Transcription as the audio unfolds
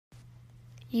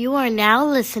You are now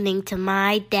listening to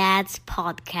my dad's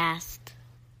podcast.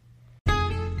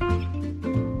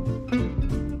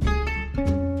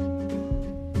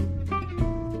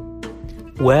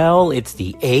 Well, it's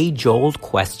the age-old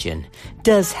question.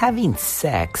 Does having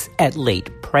sex at late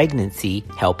pregnancy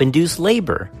help induce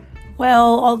labor?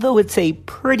 Well, although it's a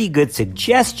pretty good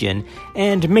suggestion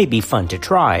and may be fun to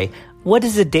try, what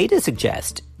does the data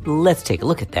suggest? Let's take a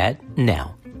look at that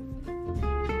now.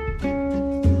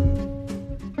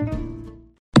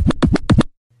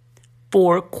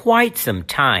 For quite some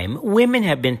time, women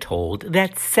have been told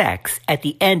that sex at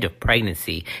the end of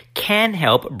pregnancy can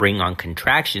help bring on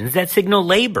contractions that signal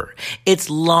labor. It's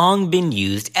long been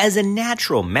used as a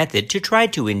natural method to try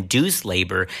to induce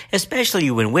labor, especially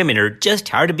when women are just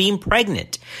tired of being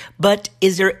pregnant. But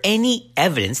is there any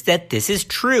evidence that this is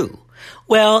true?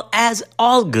 Well, as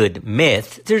all good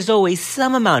myth, there's always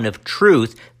some amount of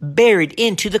truth buried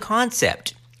into the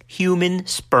concept. Human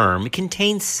sperm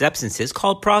contains substances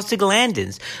called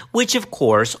prostaglandins, which of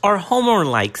course are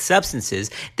hormone-like substances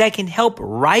that can help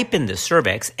ripen the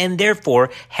cervix and therefore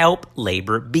help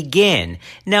labor begin.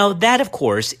 Now that of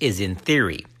course is in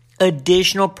theory.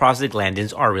 Additional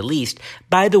prostaglandins are released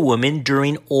by the woman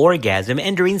during orgasm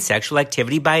and during sexual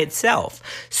activity by itself.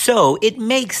 So it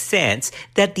makes sense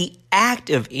that the act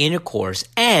of intercourse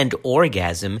and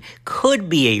orgasm could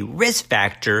be a risk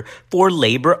factor for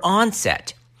labor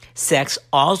onset. Sex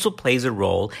also plays a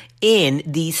role in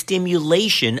the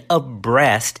stimulation of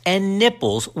breast and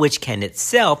nipples, which can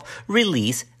itself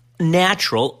release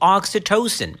natural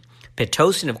oxytocin.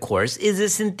 Pitocin, of course, is a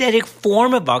synthetic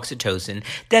form of oxytocin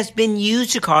that's been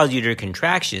used to cause uterine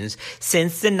contractions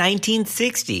since the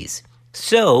 1960s.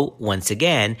 So, once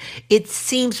again, it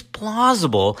seems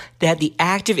plausible that the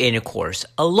act of intercourse,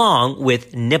 along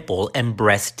with nipple and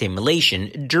breast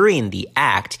stimulation during the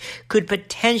act, could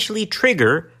potentially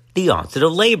trigger the onset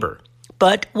of labor.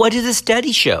 But what does the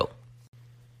study show?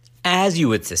 As you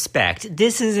would suspect,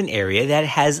 this is an area that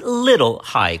has little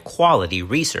high-quality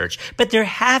research, but there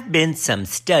have been some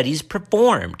studies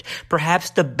performed. Perhaps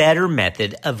the better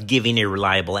method of giving a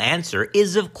reliable answer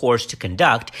is, of course, to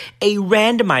conduct a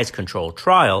randomized controlled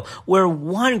trial where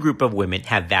one group of women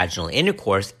have vaginal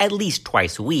intercourse at least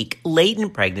twice a week late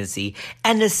in pregnancy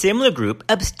and a similar group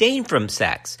abstain from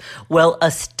sex. Well,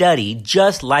 a study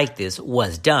just like this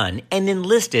was done and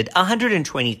enlisted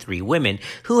 123 women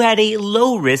who had a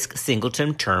low-risk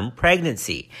singleton-term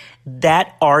pregnancy.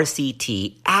 That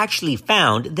RCT actually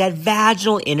found that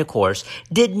vaginal intercourse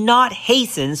did not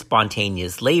hasten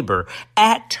spontaneous labor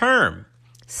at term.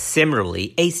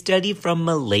 Similarly, a study from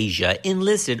Malaysia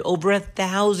enlisted over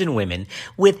 1,000 women,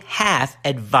 with half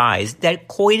advised that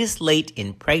coitus late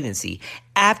in pregnancy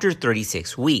after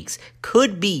 36 weeks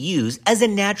could be used as a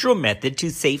natural method to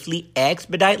safely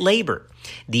expedite labor.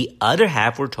 The other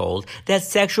half were told that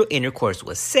sexual intercourse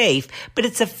was safe, but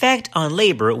its effect on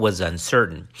labor was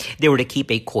uncertain. They were to keep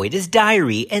a coitus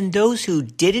diary, and those who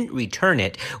didn't return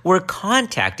it were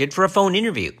contacted for a phone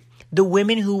interview. The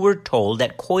women who were told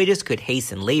that coitus could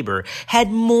hasten labor had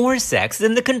more sex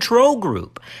than the control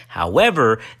group.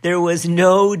 However, there was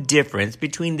no difference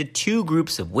between the two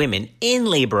groups of women in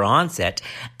labor onset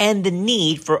and the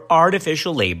need for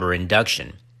artificial labor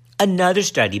induction. Another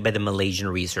study by the Malaysian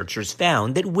researchers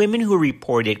found that women who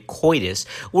reported coitus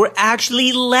were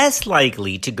actually less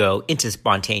likely to go into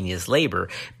spontaneous labor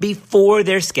before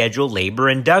their scheduled labor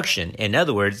induction. In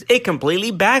other words, it completely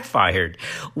backfired.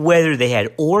 Whether they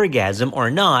had orgasm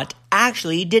or not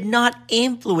actually did not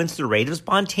influence the rate of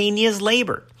spontaneous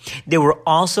labor. They were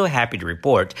also happy to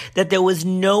report that there was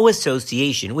no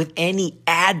association with any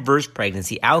adverse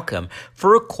pregnancy outcome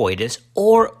for a coitus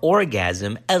or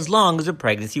orgasm as long as the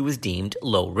pregnancy was deemed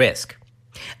low risk.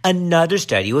 Another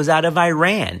study was out of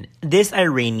Iran. This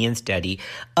Iranian study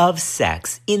of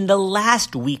sex in the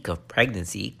last week of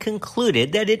pregnancy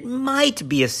concluded that it might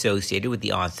be associated with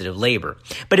the onset of labor.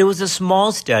 But it was a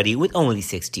small study with only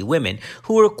 60 women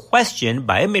who were questioned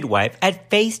by a midwife at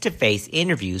face-to-face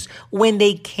interviews when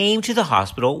they came to the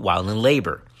hospital while in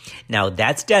labor. Now,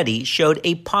 that study showed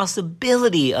a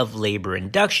possibility of labor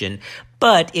induction,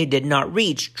 but it did not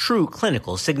reach true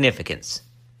clinical significance.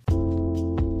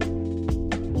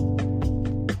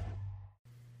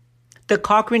 The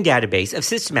Cochrane Database of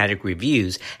Systematic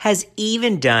Reviews has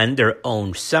even done their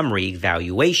own summary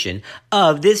evaluation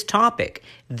of this topic.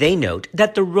 They note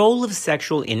that the role of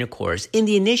sexual intercourse in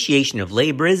the initiation of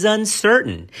labor is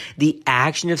uncertain. The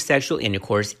action of sexual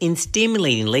intercourse in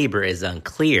stimulating labor is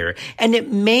unclear, and it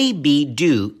may be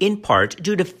due in part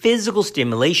due to physical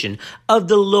stimulation of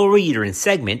the lower uterine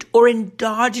segment or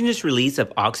endogenous release of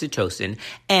oxytocin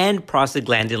and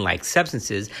prostaglandin-like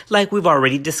substances like we've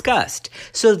already discussed.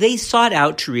 So they sought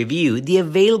out to review the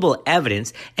available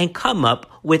evidence and come up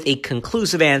with a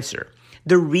conclusive answer.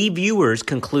 The reviewers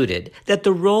concluded that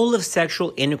the role of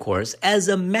sexual intercourse as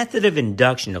a method of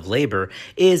induction of labor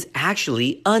is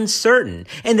actually uncertain,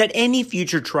 and that any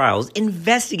future trials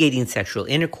investigating sexual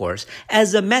intercourse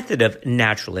as a method of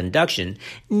natural induction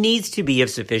needs to be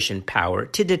of sufficient power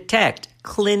to detect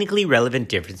clinically relevant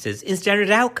differences in standard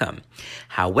outcome.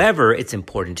 However, it's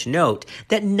important to note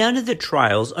that none of the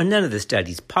trials or none of the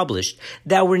studies published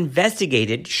that were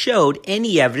investigated showed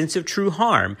any evidence of true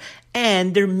harm,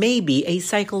 and there may be a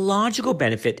psychological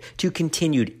benefit to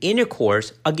continued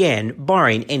intercourse, again,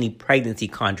 barring any pregnancy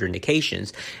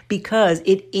contraindications, because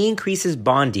it increases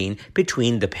bonding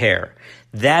between the pair.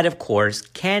 That, of course,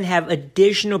 can have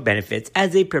additional benefits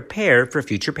as they prepare for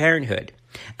future parenthood.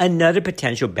 Another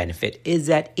potential benefit is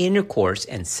that intercourse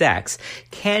and sex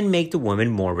can make the woman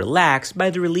more relaxed by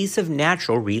the release of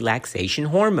natural relaxation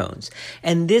hormones,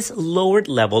 and this lowered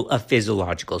level of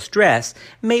physiological stress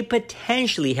may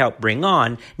potentially help bring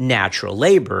on natural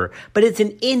labor, but it's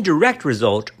an indirect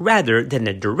result rather than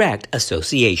a direct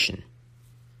association.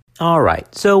 All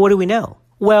right, so what do we know?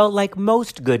 Well, like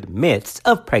most good myths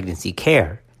of pregnancy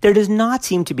care, there does not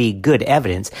seem to be good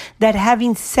evidence that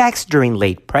having sex during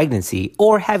late pregnancy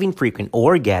or having frequent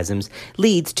orgasms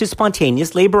leads to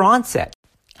spontaneous labor onset.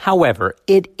 However,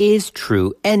 it is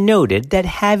true and noted that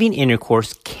having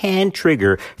intercourse can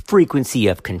trigger frequency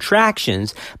of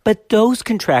contractions, but those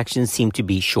contractions seem to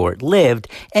be short-lived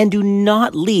and do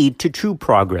not lead to true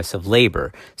progress of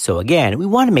labor. So again, we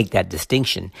want to make that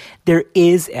distinction. There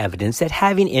is evidence that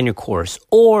having intercourse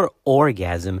or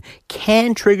orgasm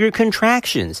can trigger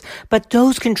contractions, but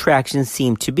those contractions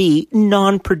seem to be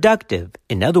non-productive.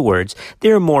 In other words,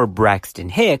 they're more Braxton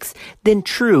Hicks than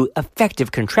true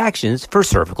effective contractions for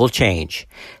cervical change.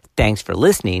 Thanks for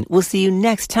listening. We'll see you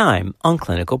next time on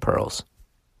Clinical Pearls.